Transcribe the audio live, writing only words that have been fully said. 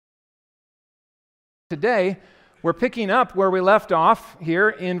Today, we're picking up where we left off here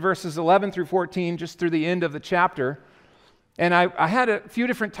in verses 11 through 14, just through the end of the chapter. And I had a few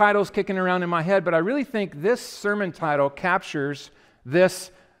different titles kicking around in my head, but I really think this sermon title captures this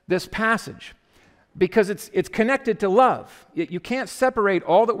passage because it's connected to love. You can't separate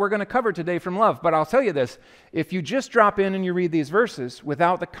all that we're going to cover today from love. But I'll tell you this, if you just drop in and you read these verses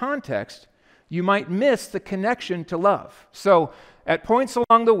without the context, you might miss the connection to love. So at points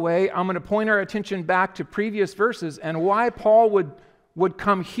along the way, I'm going to point our attention back to previous verses and why Paul would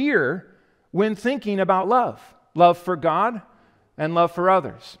come here when thinking about love for God and love for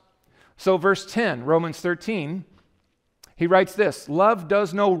others. So verse 10, Romans 13, he writes this, "Love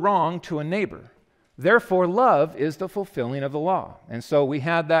does no wrong to a neighbor. Therefore, love is the fulfilling of the law." And so we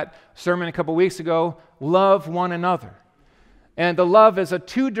had that sermon a couple weeks ago, love one another. And the love is a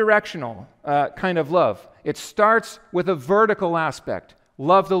two-directional kind of love. It starts with a vertical aspect.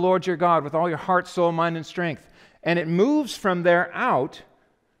 Love the Lord your God with all your heart, soul, mind, and strength. And it moves from there out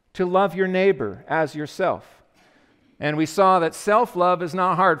to love your neighbor as yourself. And we saw that self-love is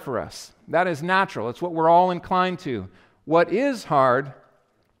not hard for us. That is natural. It's what we're all inclined to. What is hard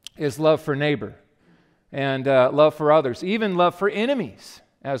is love for neighbor and love for others, even love for enemies,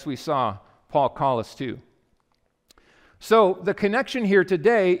 as we saw Paul call us to. So the connection here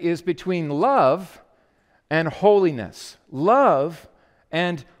today is between love and holiness. Love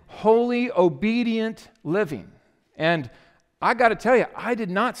and holy, obedient living. And I got to tell you, I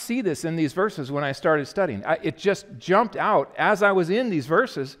did not see this in these verses when I started studying. It just jumped out as I was in these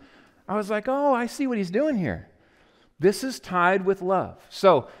verses. I was like, oh, I see what he's doing here. This is tied with love.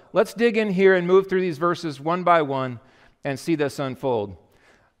 So let's dig in here and move through these verses one by one and see this unfold.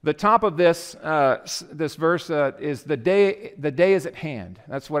 The top of this verse is the day is at hand.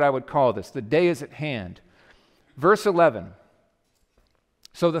 That's what I would call this. The day is at hand. Verse 11.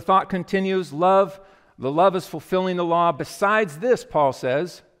 So the thought continues, the love is fulfilling the law. Besides this, Paul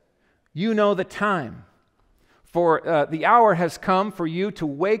says, you know the time. For the hour has come for you to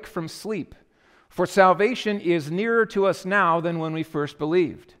wake from sleep. For salvation is nearer to us now than when we first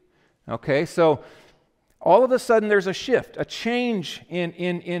believed. Okay, so all of a sudden there's a shift, a change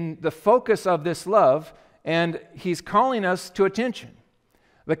in the focus of this love, and he's calling us to attention.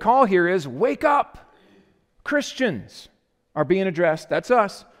 The call here is, wake up. Christians are being addressed. That's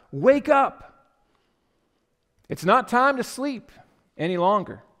us. Wake up. It's not time to sleep any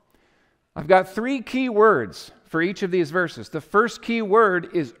longer. I've got 3 key words for each of these verses. The first key word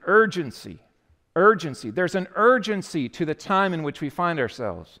is urgency. Urgency. There's an urgency to the time in which we find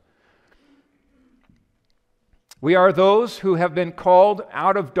ourselves. We are those who have been called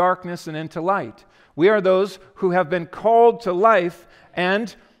out of darkness and into light. We are those who have been called to life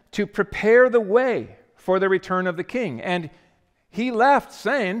and to prepare the way for the return of the King. And he left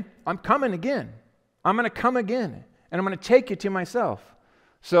saying, I'm coming again. I'm going to come again, and I'm going to take you to myself.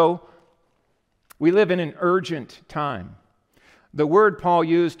 So we live in an urgent time. The word Paul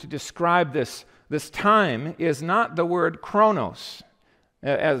used to describe this time is not the word chronos,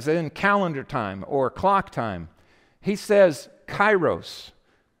 as in calendar time or clock time. He says, kairos.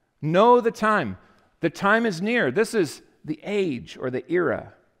 Know the time. The time is near. This is the age or the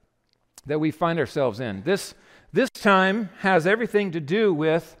era that we find ourselves in. This time has everything to do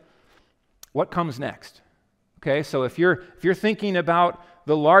with what comes next. Okay, so if you're thinking about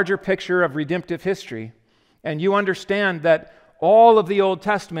the larger picture of redemptive history, and you understand that all of the Old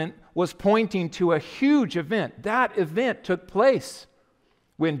Testament was pointing to a huge event, that event took place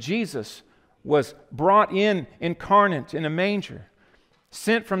when Jesus was brought in incarnate in a manger,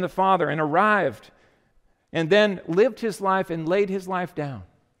 sent from the Father and arrived, and then lived his life and laid his life down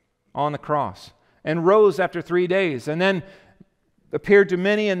on the cross and rose after 3 days and then appeared to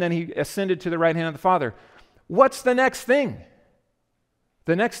many and then he ascended to the right hand of the Father. What's the next thing?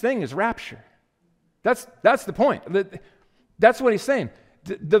 The next thing is rapture. That's the point. That's what he's saying.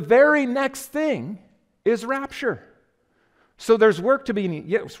 The very next thing is rapture. So there's work to be,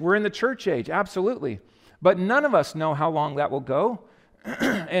 yes, we're in the church age, absolutely. But none of us know how long that will go.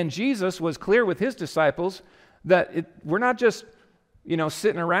 And Jesus was clear with his disciples that we're not just,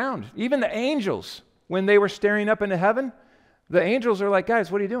 sitting around. Even the angels, when they were staring up into heaven, the angels are like,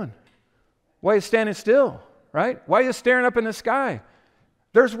 guys, what are you doing? Why are you standing still, right? Why are you staring up in the sky?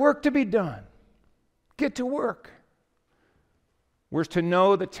 There's work to be done. Get to work. We're to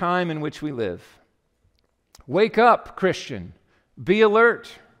know the time in which we live. Wake up, Christian. Be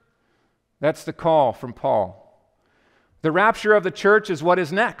alert. That's the call from Paul. The rapture of the church is what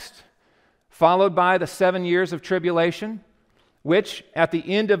is next, followed by the 7 years of tribulation, which at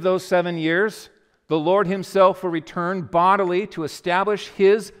the end of those 7 years, the Lord himself will return bodily to establish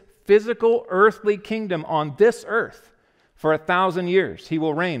his physical earthly kingdom on this earth for 1,000 years. He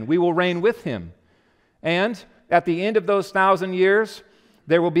will reign. We will reign with him. And at the end of those 1,000 years,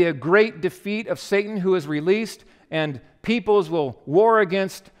 there will be a great defeat of Satan who is released, and peoples will war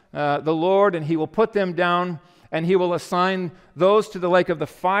against the Lord, and he will put them down, and he will assign those to the lake of the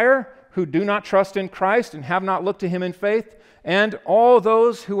fire who do not trust in Christ and have not looked to him in faith, and all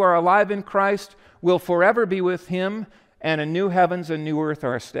those who are alive in Christ will forever be with him, and a new heavens and new earth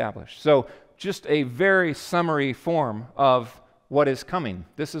are established. So just a very summary form of what is coming.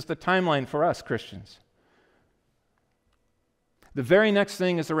 This is the timeline for us Christians. The very next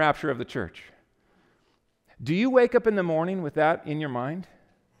thing is the rapture of the church. Do you wake up in the morning with that in your mind?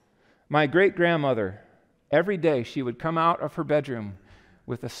 My great-grandmother, every day she would come out of her bedroom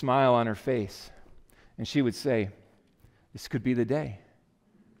with a smile on her face, and she would say, "This could be the day.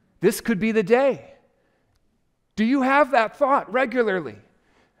 This could be the day." Do you have that thought regularly?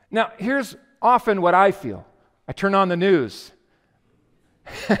 Now, here's often what I feel. I turn on the news.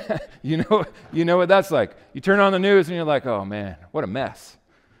 You know what that's like. You turn on the news and you're like, oh man, what a mess.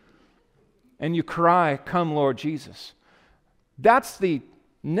 And you cry, "Come, Lord Jesus." That's the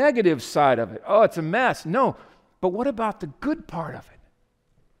negative side of it. Oh, it's a mess. No, but what about the good part of it?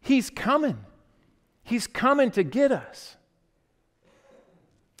 He's coming. He's coming to get us.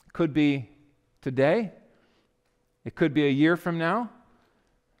 Could be today. It could be a year from now.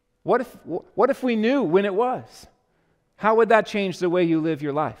 What if we knew when it was? How would that change the way you live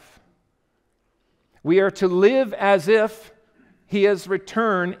your life? We are to live as if his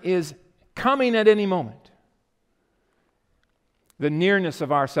return is coming at any moment. The nearness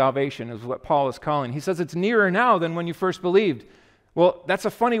of our salvation is what Paul is calling. He says it's nearer now than when you first believed. Well, that's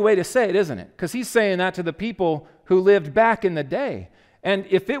a funny way to say it, isn't it? Because he's saying that to the people who lived back in the day. And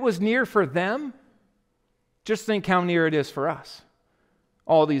if it was near for them, just think how near it is for us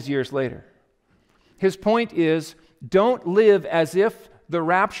all these years later. His point is, don't live as if the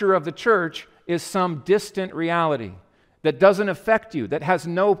rapture of the church is some distant reality that doesn't affect you, that has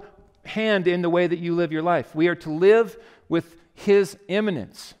no hand in the way that you live your life. We are to live with his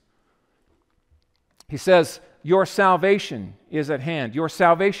imminence. He says, your salvation is at hand. Your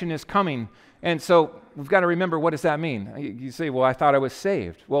salvation is coming. And so we've got to remember, what does that mean? You say, well, I thought I was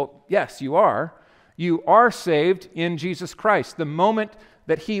saved. Well, yes, you are. You are saved in Jesus Christ. The moment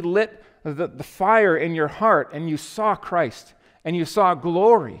that he lit the fire in your heart and you saw Christ and you saw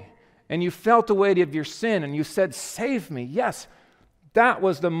glory and you felt the weight of your sin and you said, "Save me." Yes, that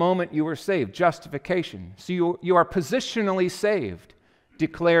was the moment you were saved, justification. So you are positionally saved,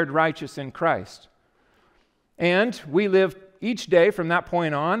 declared righteous in Christ. And we live each day from that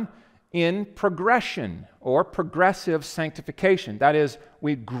point on in progression or progressive sanctification. That is,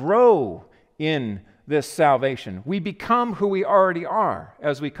 we grow in this salvation. We become who we already are,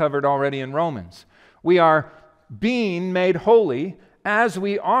 as we covered already in Romans. We are being made holy as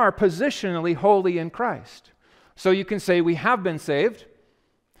we are positionally holy in Christ. So you can say we have been saved,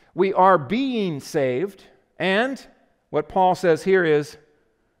 we are being saved, and what Paul says here is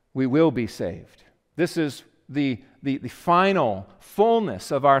we will be saved. This is the final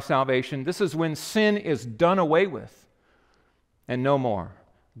fullness of our salvation. This is when sin is done away with and no more.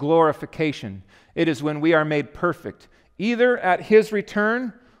 Glorification. It is when we are made perfect, either at his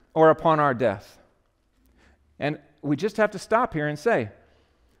return or upon our death. And we just have to stop here and say,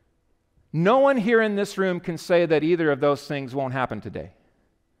 no one here in this room can say that either of those things won't happen today.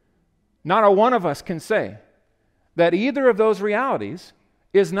 Not a one of us can say that either of those realities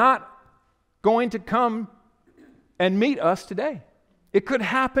is not going to come and meet us today. It could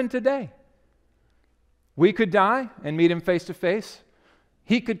happen today. We could die and meet him face to face.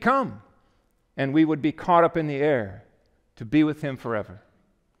 He could come, and we would be caught up in the air to be with him forever.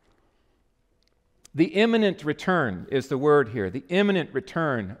 The imminent return is the word here, the imminent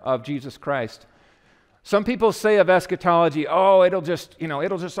return of Jesus Christ. Some people say of eschatology, oh, it'll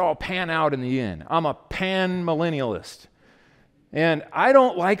just all pan out in the end. I'm a pan-millennialist. And I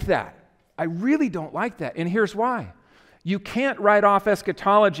don't like that. I really don't like that. And here's why. You can't write off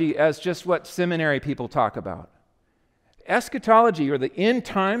eschatology as just what seminary people talk about. Eschatology, or the end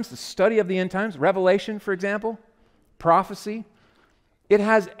times, the study of the end times, Revelation, for example, prophecy, it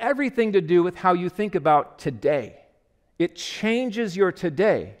has everything to do with how you think about today. It changes your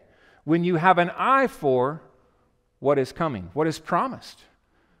today when you have an eye for what is coming, what is promised,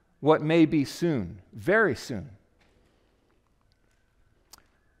 what may be soon, very soon.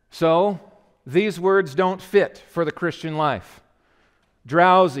 So, these words don't fit for the Christian life.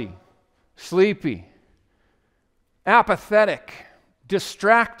 Drowsy, sleepy, apathetic,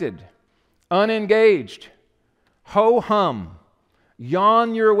 distracted, unengaged, ho-hum.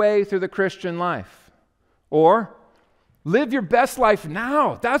 yawn your way through the Christian life. Or live your best life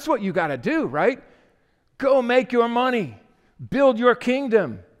now. That's what you got to do, right? Go make your money. Build your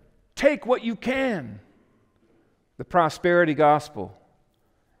kingdom. Take what you can. The prosperity gospel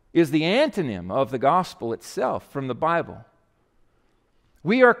is the antonym of the gospel itself from the Bible.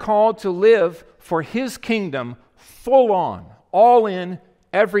 We are called to live for His kingdom full on, all in,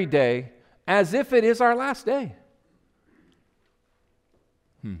 every day, as if it is our last day.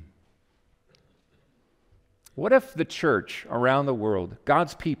 What if the church around the world,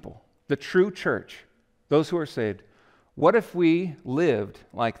 God's people, the true church, those who are saved, what if we lived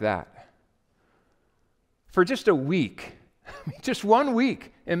like that? For just a week, just 1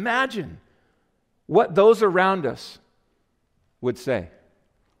 week, imagine what those around us would say.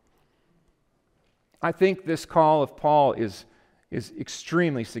 I think this call of Paul is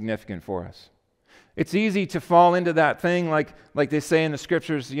extremely significant for us. It's easy to fall into that thing like they say in the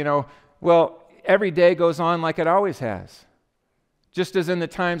scriptures, well, every day goes on like it always has. Just as in the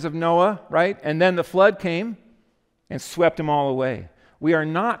times of Noah, right? And then the flood came and swept them all away. We are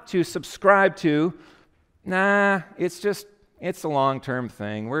not to subscribe to, it's a long-term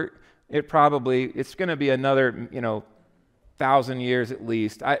thing. It's going to be another, 1,000 years at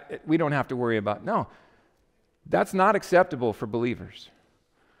least. We don't have to worry about. No, that's not acceptable for believers.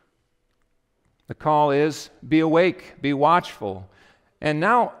 The call is be awake, be watchful. And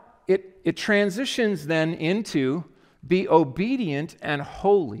now it transitions then into be obedient and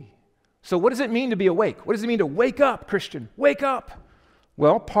holy. So what does it mean to be awake? What does it mean to wake up, Christian? Wake up.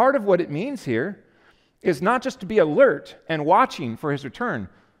 Well, part of what it means here is not just to be alert and watching for His return,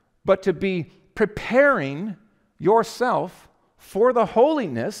 but to be preparing yourself for the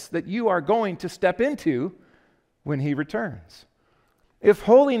holiness that you are going to step into when He returns. If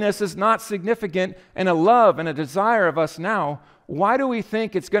holiness is not significant and a love and a desire of us now, why do we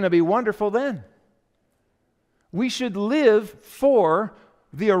think it's going to be wonderful then? We should live for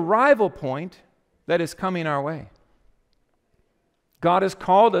the arrival point that is coming our way. God has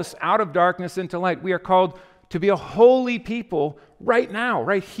called us out of darkness into light. We are called to be a holy people right now,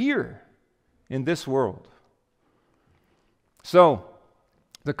 right here in this world. So,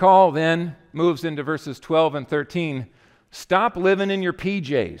 the call then moves into verses 12 and 13. Stop living in your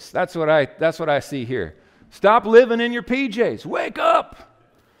PJs. That's what I see here. Stop living in your PJs. Wake up.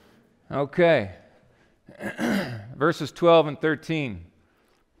 Okay. Verses 12 and 13.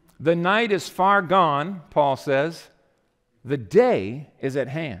 The night is far gone, Paul says. The day is at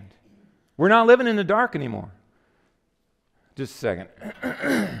hand. We're not living in the dark anymore. Just a second.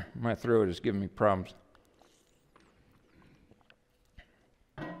 My throat is giving me problems.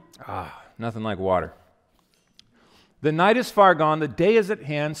 Nothing like water. The night is far gone, the day is at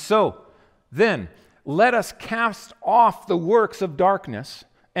hand. So then, let us cast off the works of darkness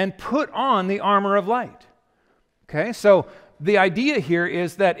and put on the armor of light. Okay, so the idea here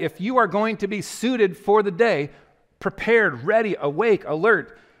is that if you are going to be suited for the day, prepared, ready, awake,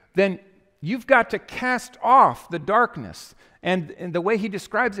 alert, then you've got to cast off the darkness. And the way he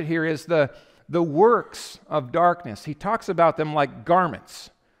describes it here is the works of darkness. He talks about them like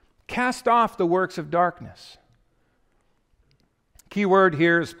garments. Cast off the works of darkness. Key word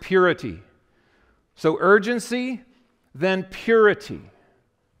here is purity. So urgency, then purity.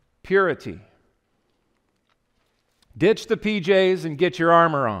 Purity. Ditch the PJs and get your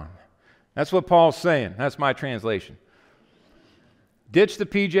armor on. That's what Paul's saying. That's my translation. Ditch the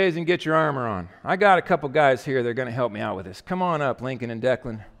PJs and get your armor on. I got a couple guys here that are going to help me out with this. Come on up, Lincoln and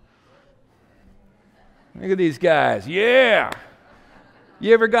Declan. Look at these guys. Yeah!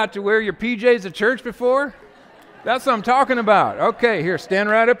 You ever got to wear your PJs at church before? That's what I'm talking about. Okay, here, stand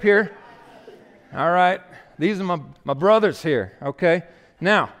right up here. All right. These are my brothers here, okay?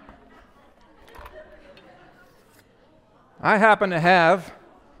 Now, I happen to have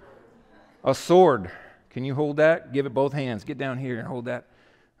a sword. Can you hold that? Give it both hands. Get down here and hold that.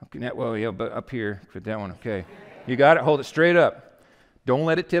 Okay, well, yeah, but up here. Put that one, okay. You got it? Hold it straight up. Don't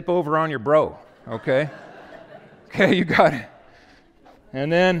let it tip over on your bro, okay? Okay, you got it. And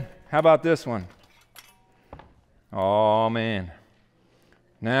then, how about this one? Oh, man.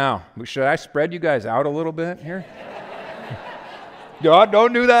 Now, should I spread you guys out a little bit here?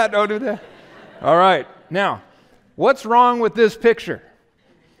 Don't do that. Don't do that. All right. Now, what's wrong with this picture?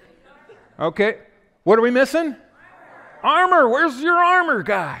 Okay. What are we missing? Armor. Where's your armor,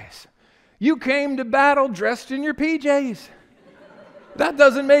 guys? You came to battle dressed in your PJs. That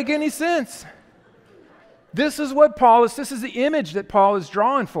doesn't make any sense. This is the image that Paul is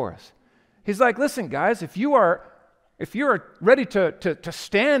drawing for us. He's like, listen, guys, if you are if you're ready to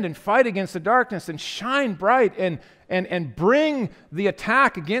stand and fight against the darkness and shine bright and bring the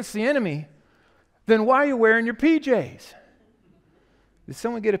attack against the enemy, then why are you wearing your PJs? Did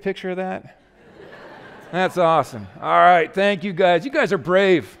someone get a picture of that? That's awesome. All right, thank you guys. You guys are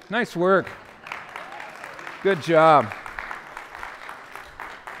brave. Nice work. Good job.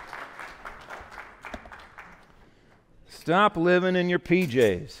 Stop living in your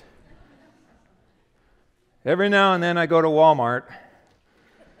PJs. Every now and then I go to Walmart.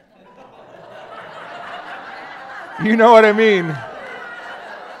 You know what I mean?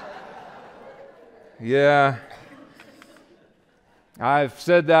 Yeah. I've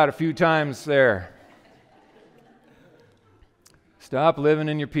said that a few times there. Stop living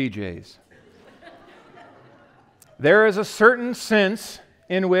in your PJs. There is a certain sense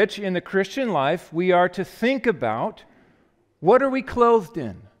in which, in the Christian life, we are to think about, what are we clothed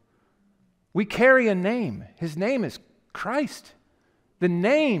in? We carry a name. His name is Christ. The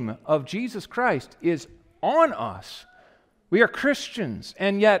name of Jesus Christ is on us. We are Christians,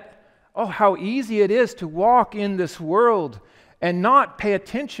 and yet, oh, how easy it is to walk in this world and not pay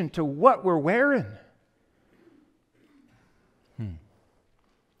attention to what we're wearing.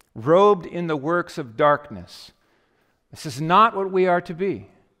 Robed in the works of darkness. This is not what we are to be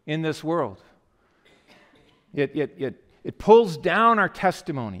in this world. It pulls down our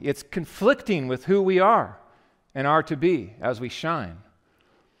testimony. It's conflicting with who we are and are to be as we shine.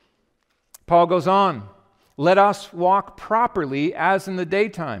 Paul goes on, let us walk properly as in the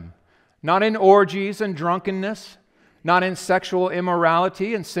daytime, not in orgies and drunkenness, not in sexual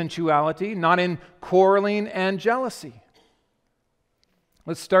immorality and sensuality, not in quarreling and jealousy.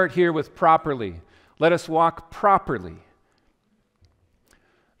 Let's start here with properly. Let us walk properly.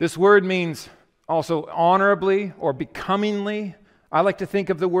 This word means also honorably or becomingly. I like to think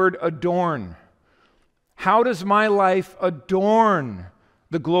of the word adorn. How does my life adorn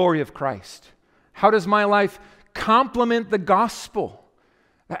the glory of Christ? How does my life complement the gospel?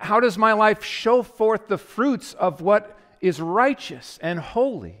 How does my life show forth the fruits of what is righteous and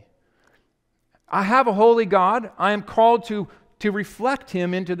holy? I have a holy God. I am called to reflect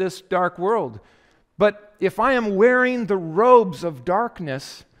Him into this dark world. But if I am wearing the robes of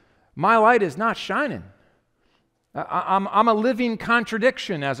darkness, my light is not shining. I'm a living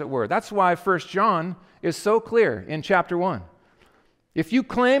contradiction, as it were. That's why 1 John is so clear in chapter 1. If you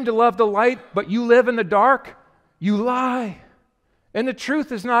claim to love the light, but you live in the dark, you lie, and the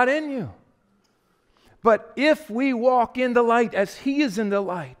truth is not in you. But if we walk in the light as He is in the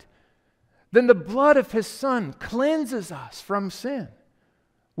light, then the blood of His Son cleanses us from sin.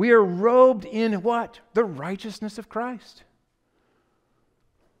 We are robed in what? The righteousness of Christ.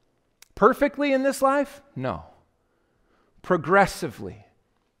 Perfectly in this life? No. Progressively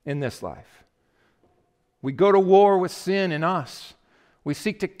in this life. We go to war with sin in us. We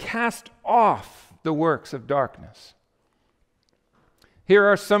seek to cast off the works of darkness. Here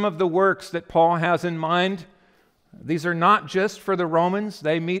are some of the works that Paul has in mind. These are not just for the Romans.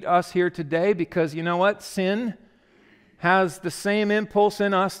 They meet us here today because, you know what? Sin has the same impulse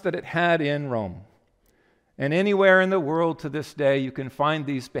in us that it had in Rome. And anywhere in the world to this day, you can find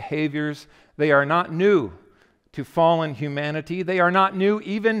these behaviors. They are not new to fallen humanity. They are not new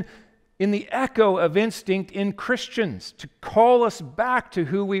even in the echo of instinct in Christians to call us back to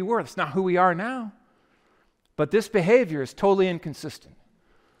who we were. That's not who we are now. But this behavior is totally inconsistent.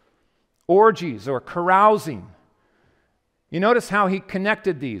 Orgies or carousing. You notice how he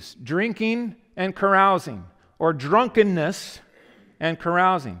connected these, drinking and carousing, or drunkenness and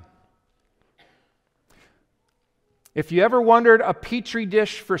carousing. If you ever wondered a petri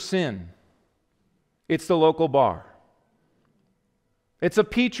dish for sin, it's the local bar. It's a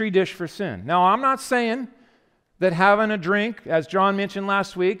petri dish for sin. Now, I'm not saying that having a drink, as John mentioned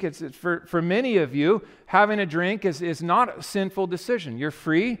last week, it's for many of you, having a drink is not a sinful decision. You're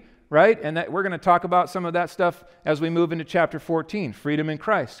free, right? And that we're going to talk about some of that stuff as we move into chapter 14, freedom in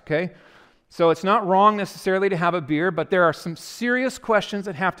Christ, okay? So it's not wrong necessarily to have a beer, but there are some serious questions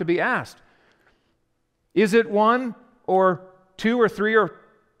that have to be asked. Is it 1 or 2 or 3 or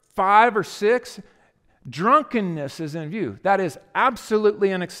 5 or 6? Drunkenness is in view. That is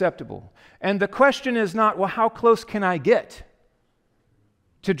absolutely unacceptable. And the question is not, well, how close can I get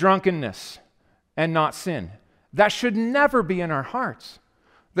to drunkenness and not sin? That should never be in our hearts.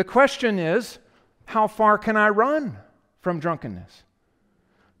 The question is, how far can I run from drunkenness?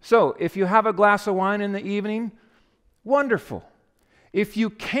 So, if you have a glass of wine in the evening, wonderful. If you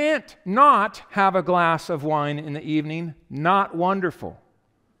can't not have a glass of wine in the evening, not wonderful.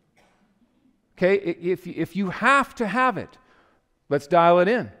 Okay, if you have to have it, let's dial it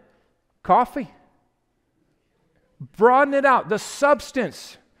in. Coffee. Broaden it out. The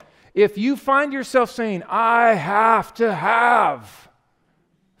substance. If you find yourself saying, I have to have,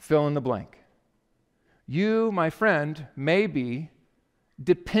 fill in the blank. You, my friend, may be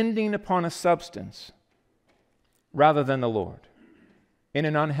depending upon a substance rather than the Lord in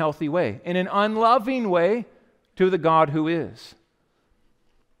an unhealthy way, in an unloving way to the God who is.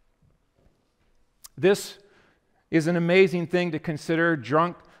 This is an amazing thing to consider,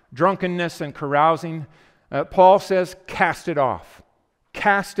 drunkenness and carousing. Paul says, cast it off.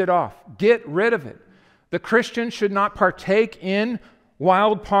 Cast it off. Get rid of it. The Christian should not partake in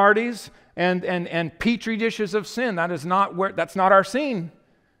wild parties and petri dishes of sin. That's not our scene.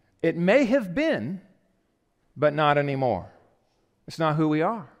 It may have been, but not anymore. It's not who we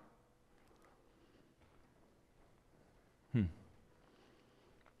are.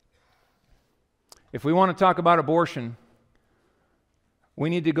 If we want to talk about abortion, we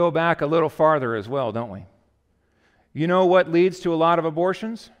need to go back a little farther as well, don't we? You know what leads to a lot of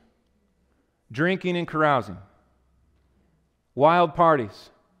abortions? Drinking and carousing. Wild parties.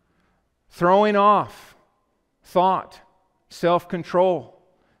 Throwing off thought, self-control.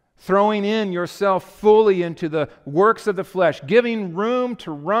 Throwing in yourself fully into the works of the flesh. Giving room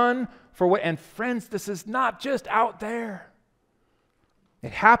to run for what... And friends, this is not just out there.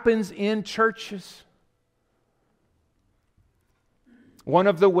 It happens in churches. One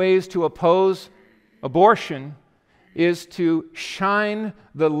of the ways to oppose abortion is to shine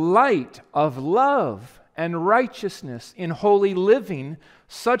the light of love and righteousness in holy living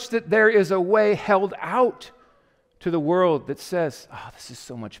such that there is a way held out to the world that says, oh, this is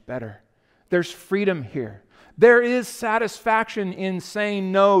so much better. There's freedom here. There is satisfaction in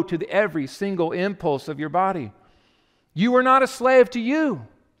saying no to every single impulse of your body. You are not a slave to you.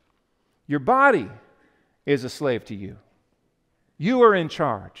 Your body is a slave to you. You are in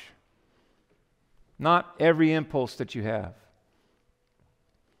charge. Not every impulse that you have.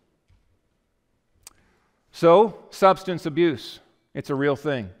 So, substance abuse, it's a real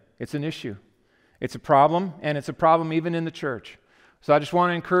thing. It's an issue. It's a problem, and it's a problem even in the church. So I just want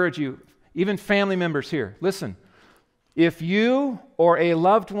to encourage you, even family members here, listen. If you or a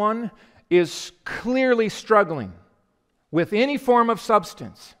loved one is clearly struggling with any form of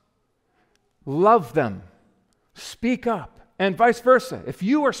substance, love them. Speak up. And vice versa. If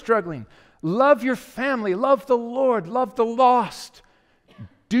you are struggling, love your family, love the Lord, love the lost.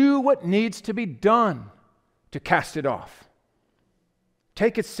 Do what needs to be done to cast it off.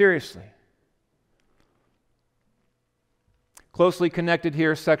 Take it seriously. Closely connected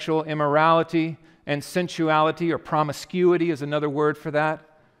here, sexual immorality and sensuality or promiscuity is another word for that.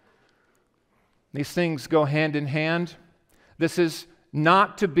 These things go hand in hand. This is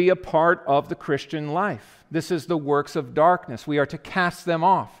not to be a part of the Christian life. This is the works of darkness. We are to cast them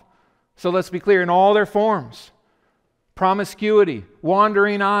off. So let's be clear, in all their forms. Promiscuity,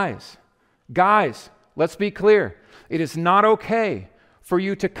 wandering eyes. Guys, let's be clear. It is not okay for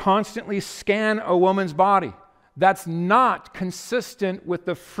you to constantly scan a woman's body. That's not consistent with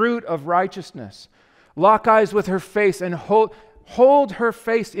the fruit of righteousness. Lock eyes with her face and hold her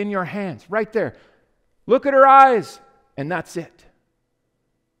face in your hands, right there. Look at her eyes, and that's it.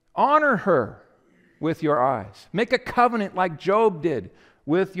 Honor her with your eyes. Make a covenant like Job did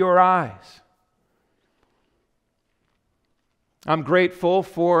with your eyes. I'm grateful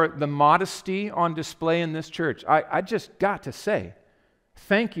for the modesty on display in this church. I just got to say,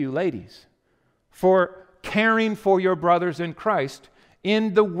 thank you, ladies, for caring for your brothers in Christ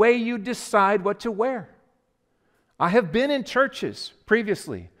in the way you decide what to wear. I have been in churches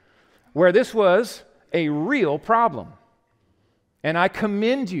previously where this was a real problem. And I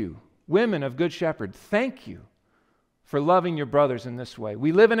commend you, women of Good Shepherd. Thank you for loving your brothers in this way.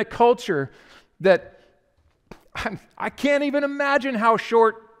 We live in a culture that I can't even imagine how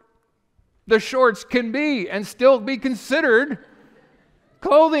short the shorts can be and still be considered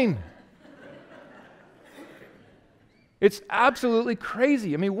clothing. It's absolutely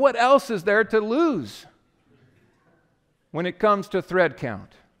crazy. I mean, what else is there to lose when it comes to thread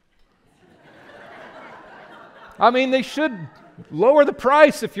count? I mean, they should lower the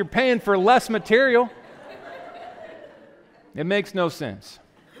price if you're paying for less material. It makes no sense.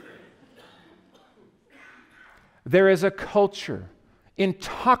 There is a culture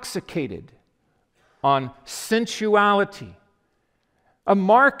intoxicated on sensuality, a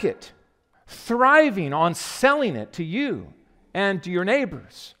market thriving on selling it to you and to your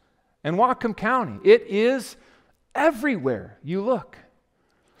neighbors in Whatcom County. It is everywhere you look.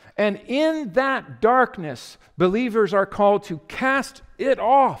 And in that darkness, believers are called to cast it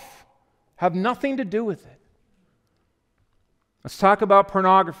off, have nothing to do with it. Let's talk about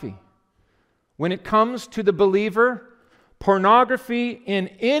pornography. when it comes to the believer, pornography in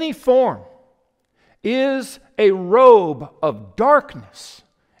any form is a robe of darkness.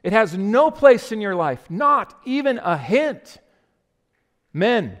 It has no place in your life, not even a hint.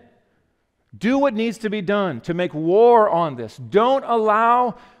 Men, do what needs to be done to make war on this. Don't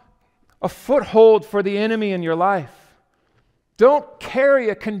allow a foothold for the enemy in your life. Don't carry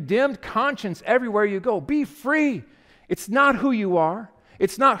a condemned conscience everywhere you go. Be free. It's not who you are.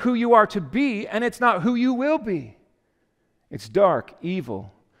 It's not who you are to be, and it's not who you will be. It's dark,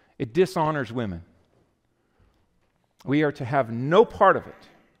 evil. It dishonors women. We are to have no part of it.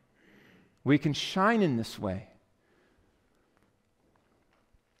 We can shine in this way.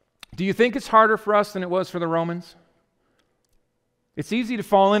 Do you think it's harder for us than it was for the Romans? It's easy to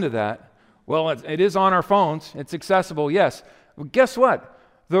fall into that. Well, it is on our phones. It's accessible, yes. Well, guess what?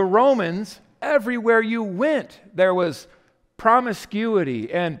 The Romans, everywhere you went, there was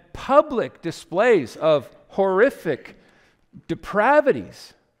promiscuity and public displays of horrific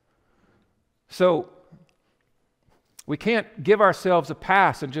depravities. So we can't give ourselves a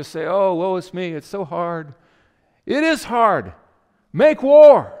pass and just say, oh, woe is me, it's so hard. It is hard. Make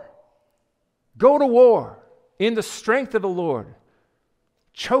war. Go to war in the strength of the Lord.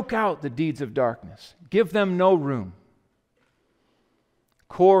 Choke out the deeds of darkness. Give them no room.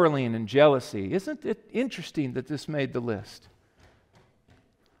 Quarreling and jealousy. Isn't it interesting that this made the list?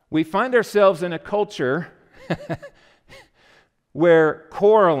 We find ourselves in a culture where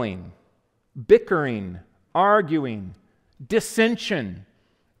quarreling, bickering, arguing, dissension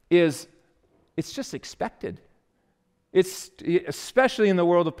it's just expected. It's especially in the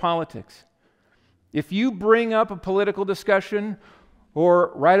world of politics. If you bring up a political discussion,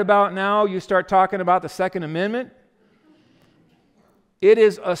 or right about now you start talking about the Second Amendment, it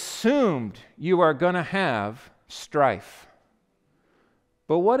is assumed you are going to have strife.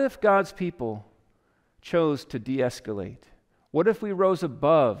 But what if God's people chose to de-escalate? What if we rose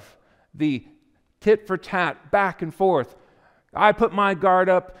above the tit for tat, back and forth? I put my guard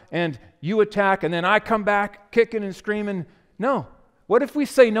up and you attack, and then I come back kicking and screaming. No. What if we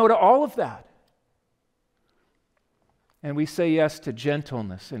say no to all of that? And we say yes to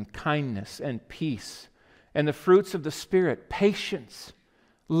gentleness and kindness and peace and the fruits of the Spirit, patience,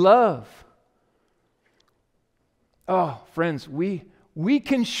 love. Oh, friends, we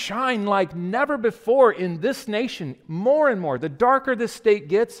can shine like never before in this nation, more and more. The darker this state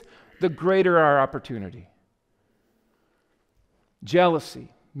gets, the greater our opportunity.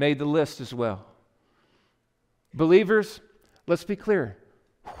 Jealousy made the list as well. Believers, let's be clear.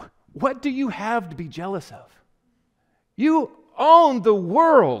 What do you have to be jealous of? You own the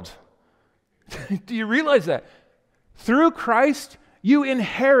world. Do you realize that? Through Christ, you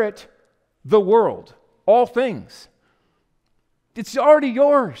inherit the world, all things. It's already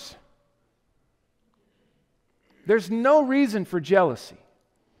yours. There's no reason for jealousy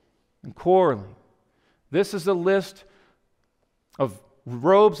and quarreling. This is a list of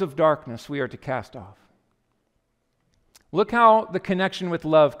robes of darkness we are to cast off. Look how the connection with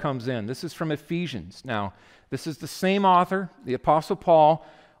love comes in. This is from Ephesians. Now, this is the same author, the Apostle Paul.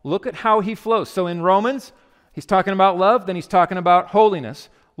 Look at how he flows. So in Romans, he's talking about love, then he's talking about holiness.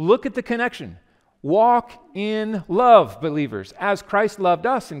 Look at the connection. Walk in love, believers, as Christ loved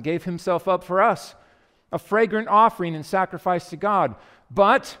us and gave himself up for us, a fragrant offering and sacrifice to God.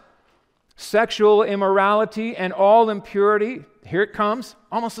 But sexual immorality and all impurity, here it comes,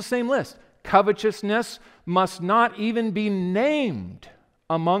 almost the same list. Covetousness must not even be named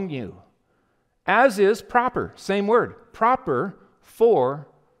among you, as is proper, same word, proper for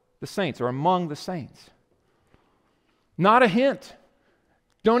the saints or among the saints. Not a hint.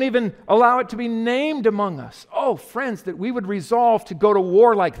 Don't even allow it to be named among us. Oh, friends, that we would resolve to go to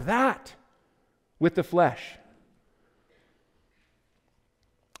war like that with the flesh.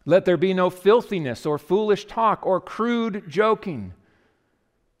 Let there be no filthiness or foolish talk or crude joking.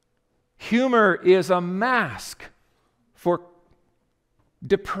 Humor is a mask for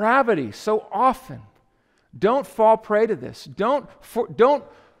depravity so often. Don't fall prey to this. Don't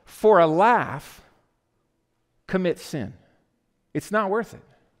for a laugh commit sin. It's not worth it.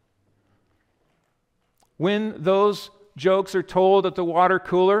 When those jokes are told at the water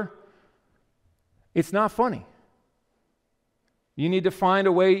cooler, it's not funny. You need to find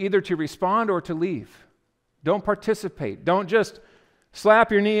a way either to respond or to leave. Don't participate. Don't just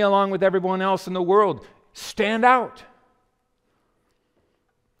slap your knee along with everyone else in the world. Stand out.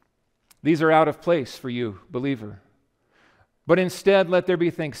 These are out of place for you, believer. But instead, let there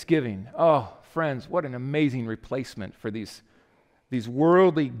be thanksgiving. Oh, friends, what an amazing replacement for these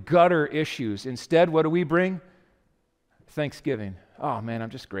worldly gutter issues. Instead, what do we bring? Thanksgiving. Oh, man, I'm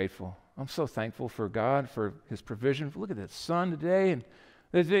just grateful. I'm so thankful for God, for His provision. Look at that sun today.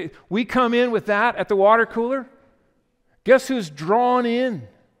 And we come in with that at the water cooler. Guess who's drawn in?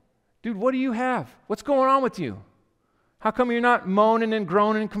 Dude, what do you have? What's going on with you? How come you're not moaning and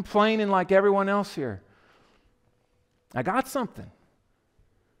groaning and complaining like everyone else here? I got something.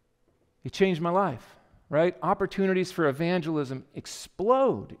 He changed my life, right? Opportunities for evangelism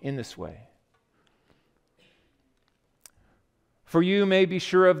explode in this way. For you may be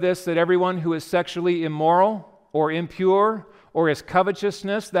sure of this, that everyone who is sexually immoral or impure or is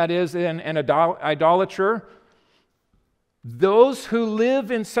covetousness, that is, an idolater, those who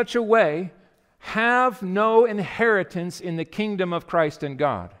live in such a way have no inheritance in the kingdom of Christ and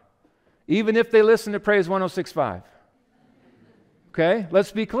God, even if they listen to Praise 106.5. Okay,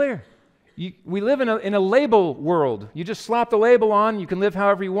 let's be clear. We live in a label world. You just slap the label on, you can live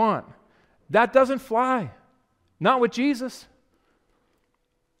however you want. That doesn't fly. Not with Jesus.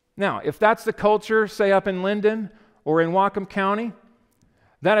 Now, if that's the culture, say up in Linden or in Whatcom County,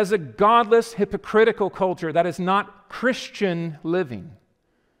 that is a godless, hypocritical culture. That is not Christian living.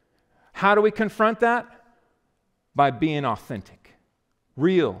 How do we confront that? By being authentic,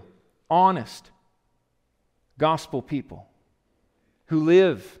 real, honest, gospel people who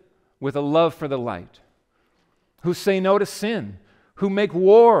live with a love for the light, who say no to sin, who make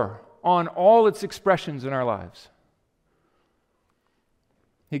war on all its expressions in our lives.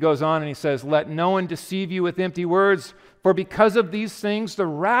 He goes on and he says, "Let no one deceive you with empty words, for because of these things the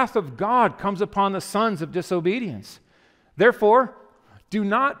wrath of God comes upon the sons of disobedience. Therefore, do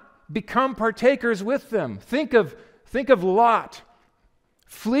not become partakers with them." Think of Lot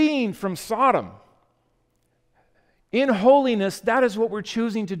fleeing from Sodom. In holiness, that is what we're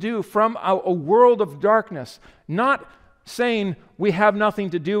choosing to do from a world of darkness. Not saying we have nothing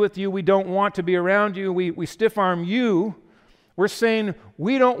to do with you, we don't want to be around you, we stiff-arm you. We're saying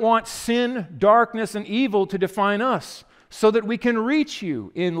we don't want sin, darkness, and evil to define us so that we can reach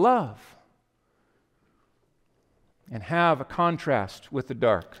you in love and have a contrast with the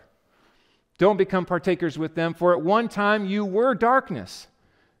dark. Don't become partakers with them, for at one time you were darkness.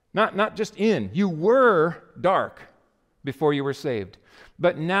 Not just you were dark before you were saved.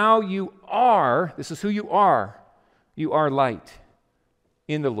 But now you are, this is who you are light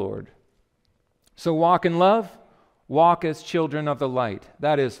in the Lord. So walk in love, walk as children of the light.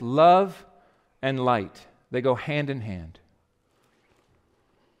 That is love and light. They go hand in hand.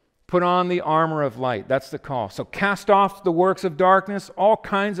 Put on the armor of light. That's the call. So cast off the works of darkness, all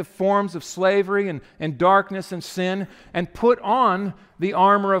kinds of forms of slavery and darkness and sin, and put on the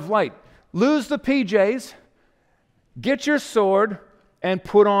armor of light. Lose the PJs, get your sword, and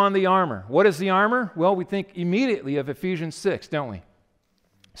put on the armor. What is the armor? Well, we think immediately of Ephesians 6, don't we?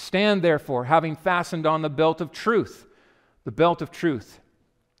 Stand therefore, having fastened on the belt of truth,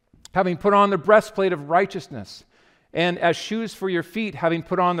 having put on the breastplate of righteousness, and as shoes for your feet, having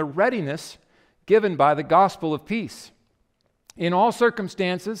put on the readiness given by the gospel of peace. In all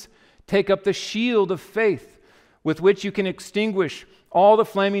circumstances, take up the shield of faith, with which you can extinguish all the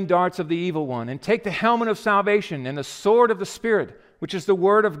flaming darts of the evil one, and take the helmet of salvation and the sword of the Spirit, which is the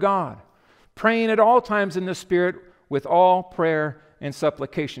word of God, praying at all times in the Spirit with all prayer and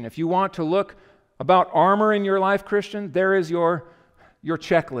supplication. If you want to look about armor in your life, Christian, there is your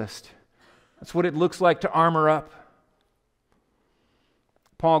checklist. That's what it looks like to armor up.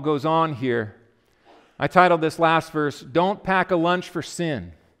 Paul goes on here. I titled this last verse, "Don't Pack a Lunch for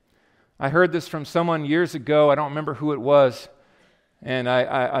Sin." I heard this from someone years ago. I don't remember who it was. And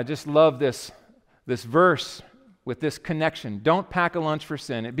I just love this verse with this connection. Don't pack a lunch for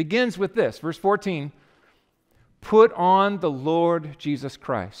sin. It begins with this, verse 14. Put on the Lord Jesus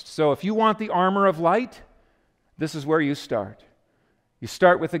Christ. So if you want the armor of light, this is where you start. You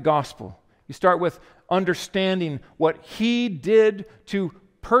start with the gospel. You start with understanding what He did to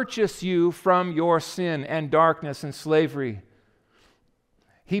purchase you from your sin and darkness and slavery.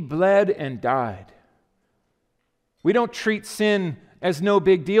 He bled and died. We don't treat sin as no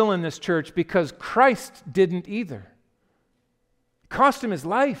big deal in this church because Christ didn't either. It cost Him His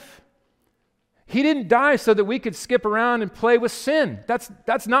life. He didn't die so that we could skip around and play with sin.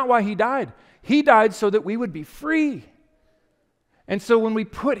 That's not why He died. He died so that we would be free. And so when we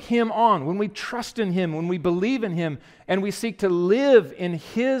put Him on, when we trust in Him, when we believe in Him, and we seek to live in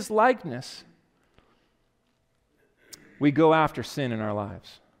His likeness, we go after sin in our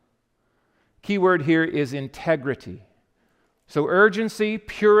lives. Key word here is integrity. So urgency,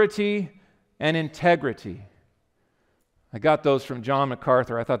 purity, and integrity. I got those from John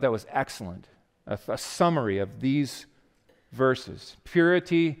MacArthur. I thought that was excellent. A summary of these verses.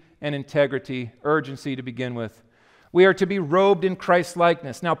 Purity and integrity, urgency to begin with. We are to be robed in Christ's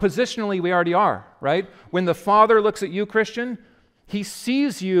likeness. Now, positionally, we already are, right? When the Father looks at you, Christian, He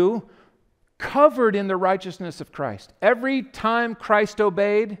sees you covered in the righteousness of Christ. Every time Christ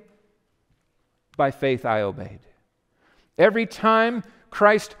obeyed, by faith I obeyed. Every time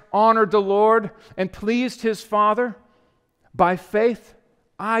Christ honored the Lord and pleased His Father, by faith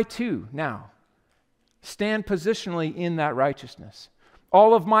I too now stand positionally in that righteousness.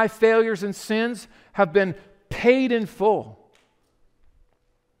 All of my failures and sins have been paid in full.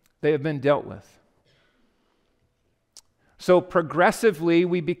 They have been dealt with. So progressively,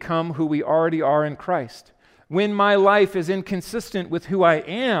 we become who we already are in Christ. When my life is inconsistent with who I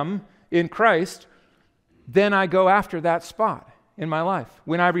am in Christ, then I go after that spot in my life.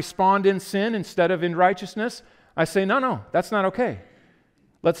 When I respond in sin instead of in righteousness, I say, no, that's not okay.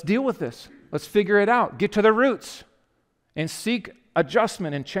 Let's deal with this. Let's figure it out. Get to the roots and seek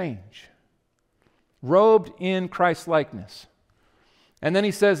adjustment and change. Robed in Christ's likeness. And then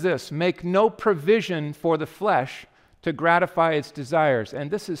he says this, make no provision for the flesh to gratify its desires. And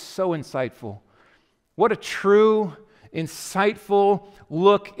this is so insightful. What a true, insightful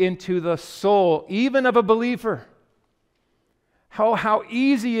look into the soul, even of a believer. How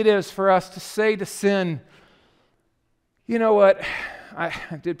easy it is for us to say to sin, you know what, I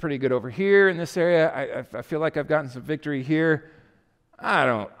did pretty good over here in this area. I feel like I've gotten some victory here.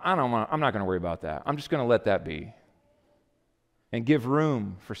 I'm not going to worry about that. I'm just going to let that be and give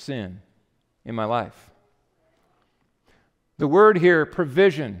room for sin in my life. The word here,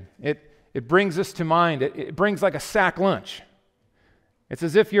 provision, it brings us to mind. It brings like a sack lunch. It's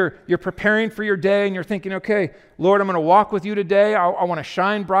as if you're preparing for your day and you're thinking, okay, Lord, I'm going to walk with you today. I want to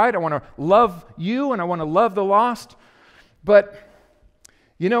shine bright. I want to love you and I want to love the lost. But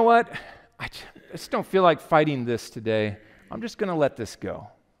you know what? I just don't feel like fighting this today. I'm just going to let this go.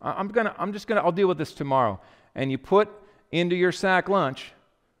 I'll deal with this tomorrow. And you put into your sack lunch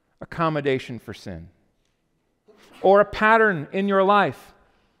accommodation for sin. Or a pattern in your life,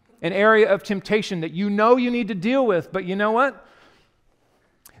 an area of temptation that you know you need to deal with, but you know what?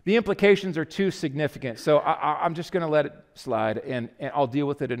 The implications are too significant, so I'm just going to let it slide, and I'll deal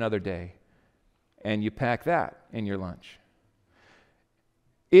with it another day. And you pack that in your lunch.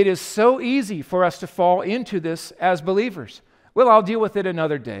 It is so easy for us to fall into this as believers. Well, I'll deal with it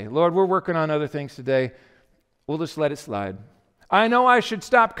another day. Lord, we're working on other things today. We'll just let it slide. I know I should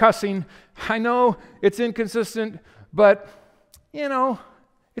stop cussing. I know it's inconsistent, but,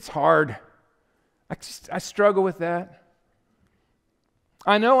 it's hard. I struggle with that.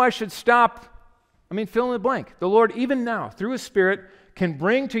 I know I should stop. Fill in the blank. The Lord, even now, through His Spirit, can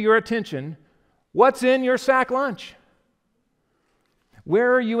bring to your attention what's in your sack lunch.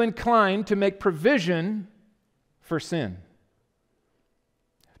 Where are you inclined to make provision for sin?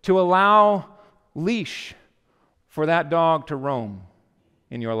 To allow leash for that dog to roam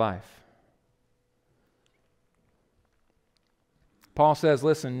in your life? Paul says,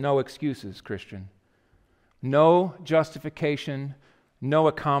 listen, no excuses, Christian. No justification, no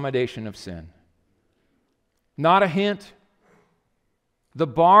accommodation of sin. Not a hint. The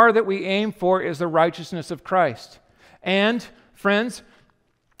bar that we aim for is the righteousness of Christ. And, friends,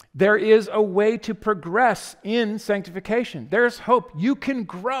 there is a way to progress in sanctification. There's hope. You can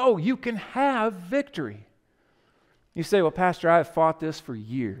grow. You can have victory. You say, well, Pastor, I have fought this for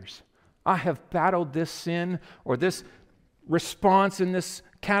years. I have battled this sin or this response in this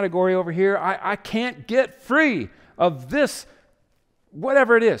category over here. I can't get free of this,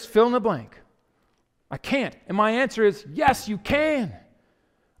 whatever it is, fill in the blank. I can't. And my answer is, yes, you can.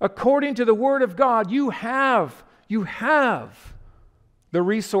 According to the Word of God, you have the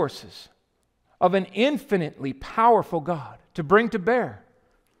resources of an infinitely powerful God to bring to bear.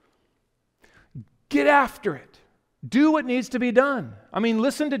 Get after it. Do what needs to be done.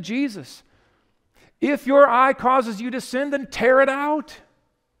 Listen to Jesus. If your eye causes you to sin, then tear it out.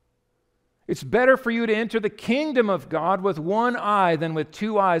 It's better for you to enter the kingdom of God with one eye than with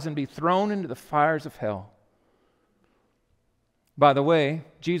two eyes and be thrown into the fires of hell. By the way,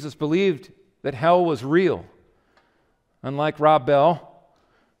 Jesus believed that hell was real. Unlike Rob Bell,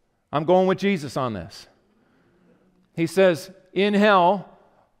 I'm going with Jesus on this. He says, in hell,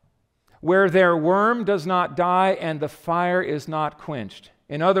 where their worm does not die and the fire is not quenched.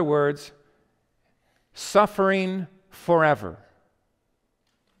 In other words, suffering forever.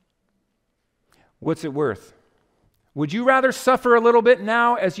 What's it worth? Would you rather suffer a little bit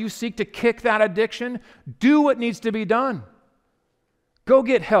now as you seek to kick that addiction? Do what needs to be done. Go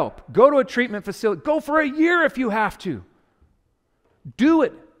get help. Go to a treatment facility. Go for a year if you have to. Do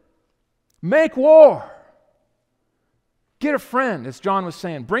it. Make war. Get a friend, as John was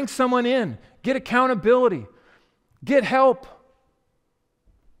saying. Bring someone in. Get accountability. Get help.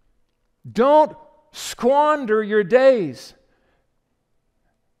 Don't squander your days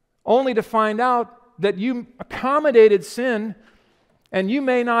only to find out that you accommodated sin and you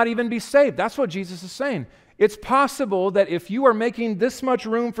may not even be saved. That's what Jesus is saying. It's possible that if you are making this much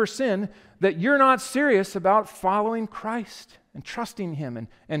room for sin, that you're not serious about following Christ and trusting Him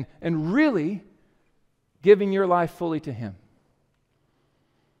and really giving your life fully to Him.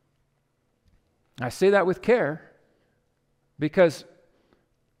 I say that with care because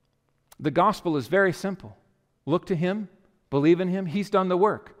the gospel is very simple. Look to Him, believe in Him. He's done the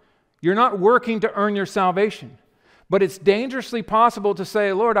work. You're not working to earn your salvation, but it's dangerously possible to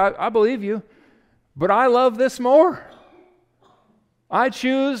say, Lord, I believe you, but I love this more. I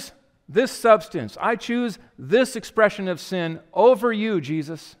choose this substance. I choose this expression of sin over you,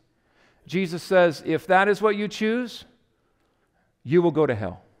 Jesus. Jesus says, if that is what you choose, you will go to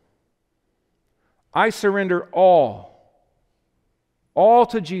hell. I surrender all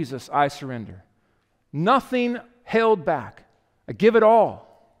to Jesus. I surrender. Nothing held back. I give it all.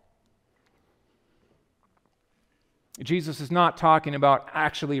 Jesus is not talking about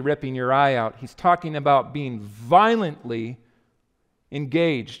actually ripping your eye out. He's talking about being violently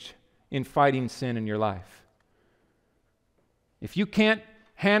engaged in fighting sin in your life. If you can't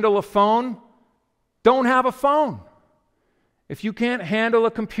handle a phone, don't have a phone. If you can't handle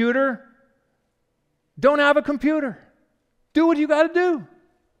a computer, don't have a computer. Do what you got to do.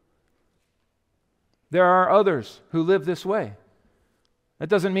 There are others who live this way. That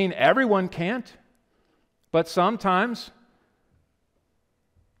doesn't mean everyone can't, but sometimes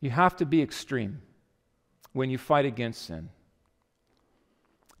you have to be extreme when you fight against sin.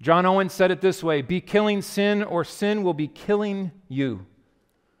 John Owen said it this way, be killing sin or sin will be killing you.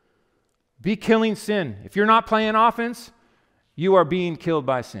 Be killing sin. If you're not playing offense, you are being killed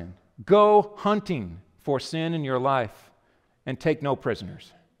by sin. Go hunting for sin in your life and take no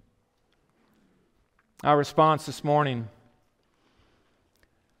prisoners. Our response this morning,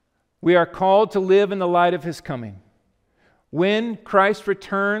 we are called to live in the light of His coming. When Christ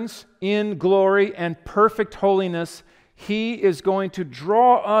returns in glory and perfect holiness, He is going to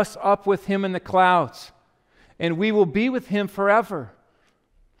draw us up with Him in the clouds, and we will be with Him forever.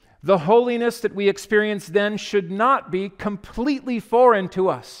 The holiness that we experience then should not be completely foreign to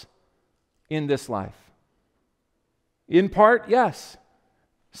us in this life. In part, yes.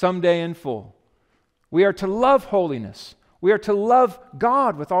 Someday in full. We are to love holiness. We are to love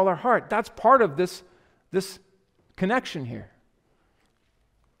God with all our heart. That's part of this connection here.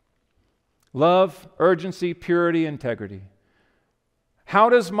 Love, urgency, purity, integrity. How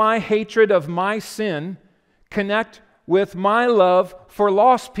does my hatred of my sin connect with my love for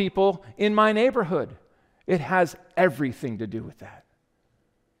lost people in my neighborhood? It has everything to do with that.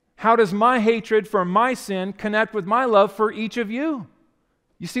 How does my hatred for my sin connect with my love for each of you?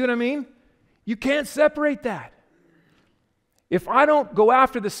 You see what I mean? You can't separate that. If I don't go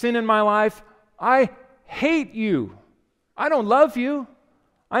after the sin in my life, I hate you. I don't love you.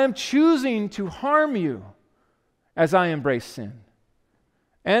 I am choosing to harm you as I embrace sin.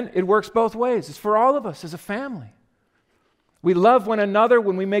 And it works both ways. It's for all of us as a family. We love one another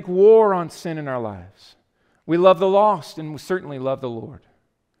when we make war on sin in our lives. We love the lost, and we certainly love the Lord.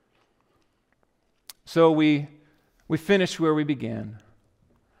 So we finish where we began.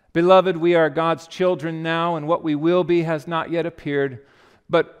 Beloved, we are God's children now, and what we will be has not yet appeared.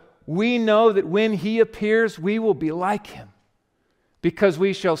 But we know that when He appears, we will be like Him, because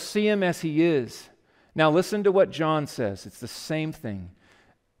we shall see Him as He is. Now listen to what John says. It's the same thing.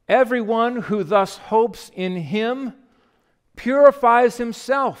 Everyone who thus hopes in Him purifies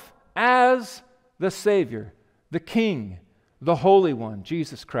himself as the Savior, the King, the Holy One,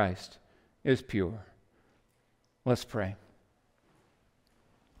 Jesus Christ, is pure. Let's pray.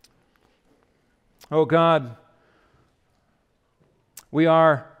 Oh God, we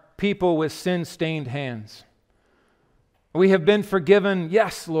are people with sin-stained hands. We have been forgiven.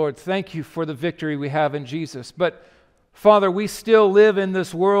 Yes, Lord, thank you for the victory we have in Jesus. But Father, we still live in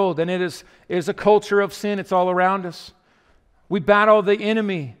this world, and it is a culture of sin. It's all around us. We battle the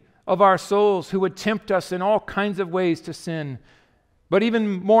enemy of our souls who would tempt us in all kinds of ways to sin. But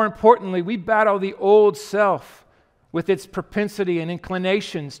even more importantly, we battle the old self with its propensity and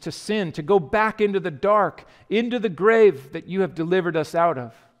inclinations to sin, to go back into the dark, into the grave that you have delivered us out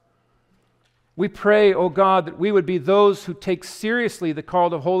of. We pray, O God, that we would be those who take seriously the call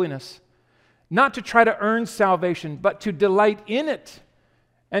to holiness, not to try to earn salvation, but to delight in it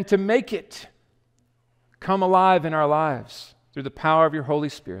and to make it come alive in our lives through the power of your Holy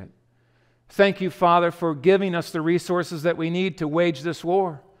Spirit. Thank you, Father, for giving us the resources that we need to wage this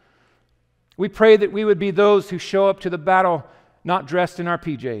war. We pray that we would be those who show up to the battle not dressed in our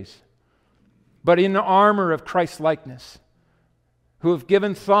PJs, but in the armor of Christ-likeness, who have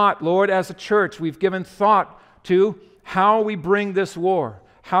given thought, Lord, as a church, we've given thought to how we bring this war,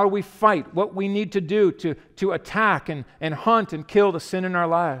 how we fight, what we need to do to attack and hunt and kill the sin in our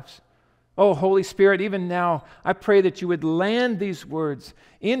lives. Oh, Holy Spirit, even now, I pray that you would land these words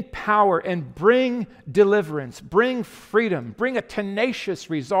in power and bring deliverance, bring freedom, bring a tenacious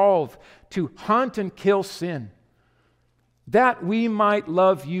resolve to hunt and kill sin, that we might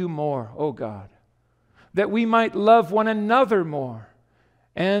love you more, oh God, that we might love one another more,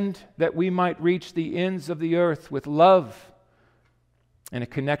 and that we might reach the ends of the earth with love and a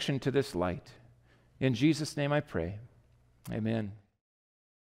connection to this light. In Jesus' name I pray. Amen.